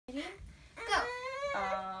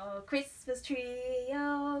Christmas tree,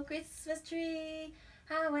 oh Christmas tree,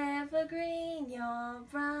 however green your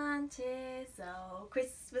branches. Oh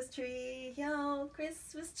Christmas tree, oh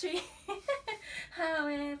Christmas tree,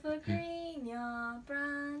 however green your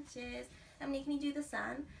branches. Emily, can you do the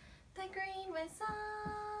sun? The green when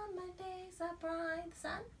summer days are bright. The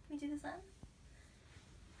sun? Can you do the sun?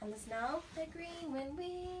 And the snow? The green when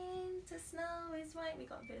winter snow is white. We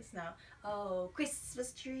got a bit of snow. Oh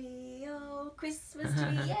Christmas tree, oh Christmas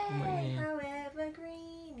tree, yay! However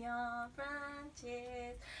green your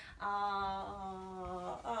branches.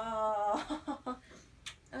 Oh, oh.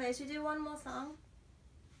 Okay, should we do one more song?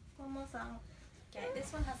 One more song. Okay,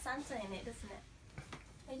 this one has Santa in it, doesn't it?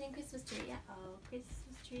 Are you doing Christmas tree? Yeah. Oh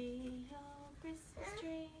Christmas tree, oh Christmas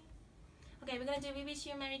tree. Okay, we're gonna do We Wish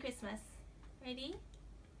You a Merry Christmas. Ready?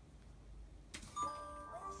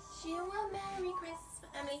 You a Merry Christmas,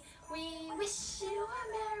 Emily. We wish you a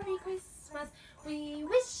Merry Christmas. We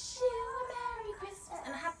wish you a Merry Christmas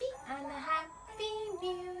and a Happy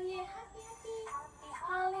New Year. Happy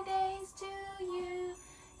holidays to you,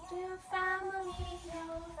 to your family,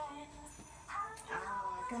 your friends.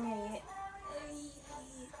 Oh, come here.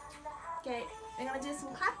 Okay, we're gonna do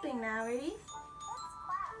some clapping now. Ready?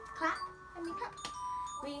 Clap. Let me clap.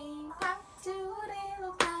 We clap to a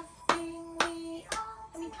little clapping. We all.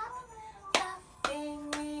 Let me clap. Clapping.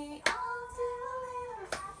 We all do a little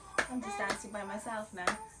clap. I'm just dancing by myself now.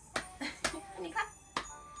 Let me clap.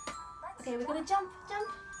 Okay, we're gonna jump. Jump.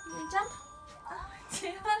 Let me jump. Oh, 2,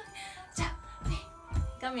 1. Jumping.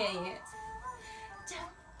 Come here, you.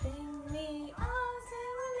 Jumping. We all do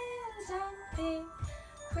a little jumping.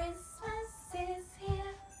 Christmas is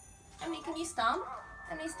here. Emily, can you stomp?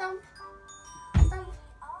 Emily, stomp. Stomp.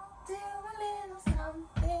 Do a little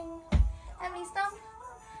stomping. Emily, stomp.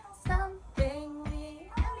 Stomping.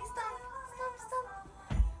 Emily, stomp. Stomp, stomp.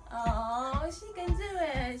 Oh, she can do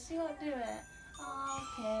it. She won't do it.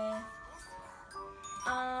 Okay.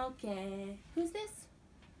 Okay. Who's this?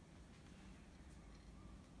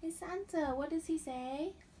 It's Santa. What does he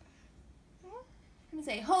say? Let me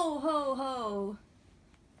say ho, ho, ho.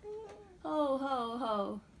 Ho, ho,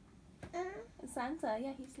 ho. Santa,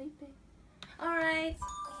 yeah, he's sleeping. Alright.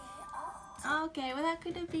 Okay, well that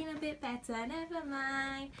could have been a bit better. Never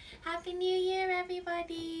mind. Happy New Year,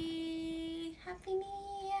 everybody. Happy New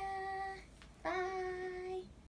Year. Bye.